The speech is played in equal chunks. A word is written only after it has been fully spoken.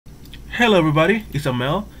Hello everybody, it's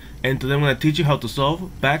Amell, and today I'm going to teach you how to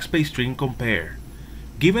solve Backspace String Compare.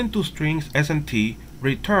 Given two strings S and T,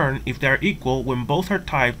 return if they are equal when both are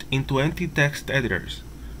typed into empty text editors.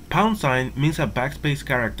 # means a backspace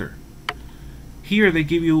character. Here they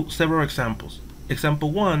give you several examples.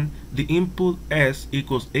 Example 1, the input S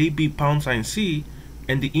equals AB $C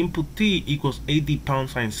and the input T equals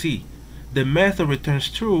AD $C. The method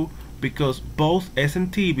returns true because both S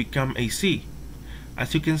and T become a C.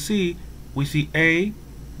 As you can see, we see A,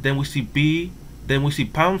 then we see B, then we see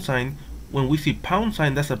 #. When we see #,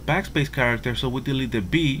 that's a backspace character, so we delete the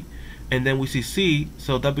B, and then we see C,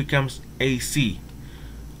 so that becomes AC.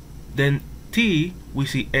 Then T, we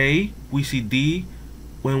see A, we see D.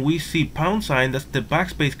 When we see #, that's the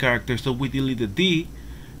backspace character, so we delete the D,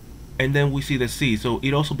 and then we see the C, so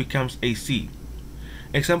it also becomes AC.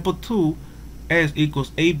 Example 2, S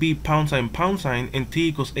equals AB #, and T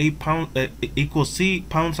equals equals C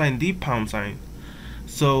 #D #.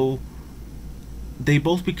 So they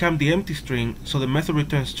both become the empty string, so the method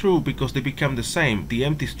returns true because they become the same, the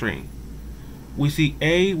empty string. We see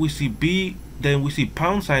A, we see B, then we see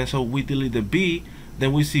 #, so we delete the B,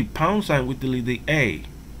 then we see #, we delete the A.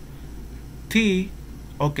 T,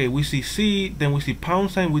 okay, we see C, then we see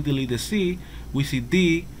 #, we delete the C, we see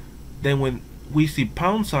D, then when we see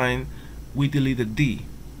 #, we delete the D.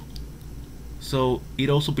 So it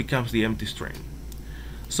also becomes the empty string.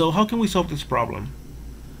 So how can we solve this problem?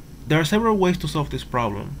 There are several ways to solve this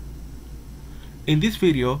problem. In this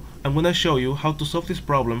video, I'm going to show you how to solve this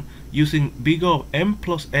problem using big O of m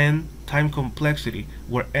plus n time complexity,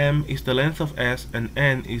 where m is the length of S and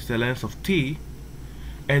n is the length of T,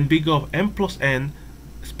 and big O of m plus n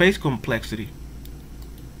space complexity.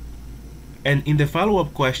 And in the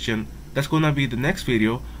follow-up question, that's going to be the next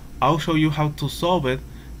video, I'll show you how to solve it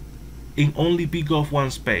in only big O of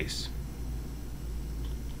 1 space.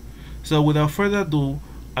 So without further ado,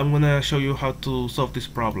 I'm going to show you how to solve this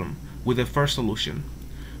problem with the first solution.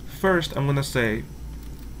 First, I'm going to say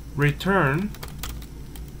return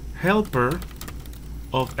helper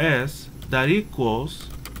of S that equals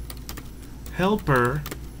helper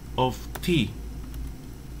of T.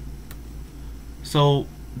 So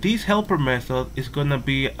this helper method is going to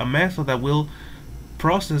be a method that will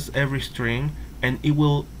process every string, and it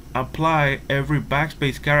will apply every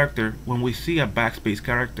backspace character when we see a backspace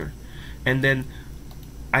character. And then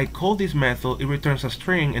I call this method, it returns a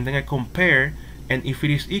string, and then I compare, and if it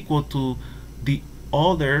is equal to the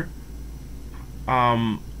other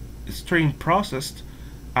string processed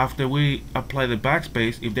after we apply the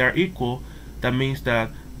backspace, if they are equal, that means that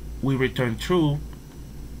we return true,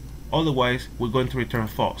 otherwise we're going to return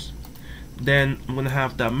false. Then I'm going to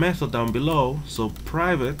have that method down below, so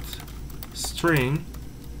private string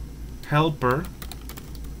helper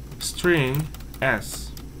string S.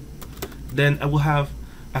 Then I will have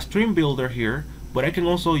a string builder here, but I can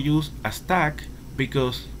also use a stack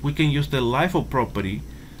because we can use the LIFO property,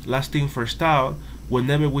 last in first out.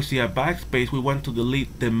 Whenever we see a backspace, we want to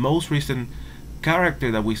delete the most recent character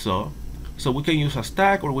that we saw, so we can use a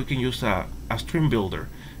stack or we can use a string builder.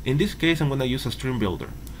 In this case, I'm going to use a string builder.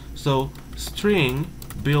 So string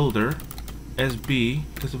builder SB,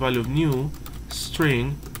 because the value of new,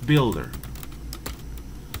 string builder.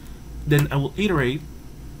 Then I will iterate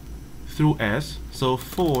through S. So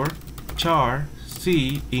for char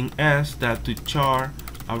C in S that to char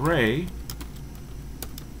array.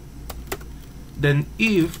 Then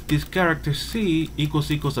if this character C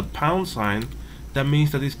equals a #, that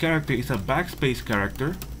means that this character is a backspace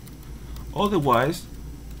character. Otherwise,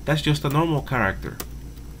 that's just a normal character.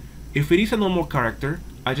 If it is a normal character,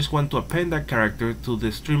 I just want to append that character to the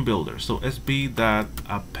string builder. So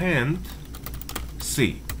sb.append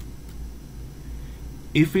C.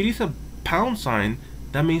 If it is a #,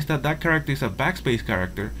 that means that that character is a backspace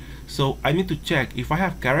character. So I need to check if I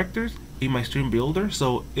have characters in my string builder.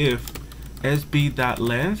 So if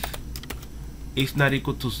sb.length is not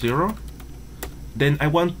equal to 0, then I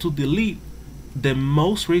want to delete the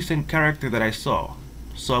most recent character that I saw.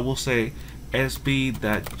 So I will say sb.delete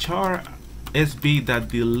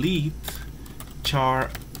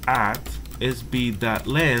char at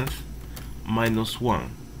sb.length -1.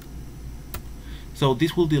 So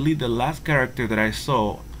this will delete the last character that I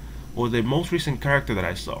saw, or the most recent character that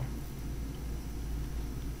I saw.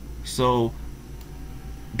 So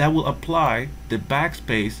that will apply the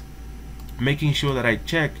backspace, making sure that I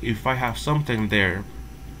check if I have something there.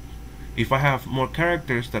 If I have more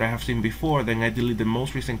characters that I have seen before, then I delete the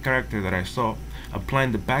most recent character that I saw,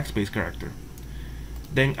 applying the backspace character.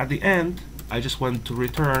 Then at the end, I just want to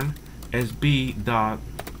return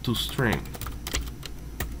sb.toString.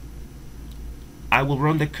 I will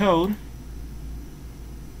run the code.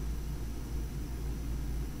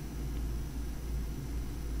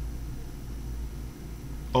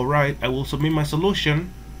 Alright, I will submit my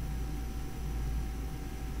solution.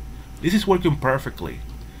 This is working perfectly.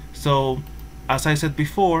 So, as I said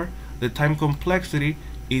before, the time complexity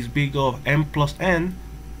is big of m plus n,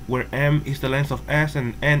 where m is the length of s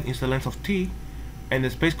and n is the length of t, and the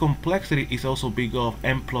space complexity is also big of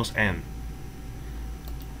m plus n.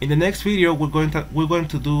 In the next video, we're going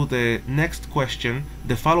to do the next question,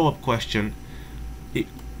 the follow-up question,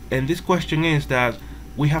 and this question is that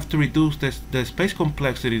we have to reduce the space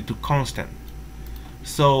complexity to constant.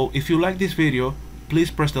 So if you like this video, please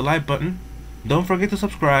press the like button, don't forget to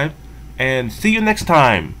subscribe, and see you next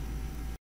time.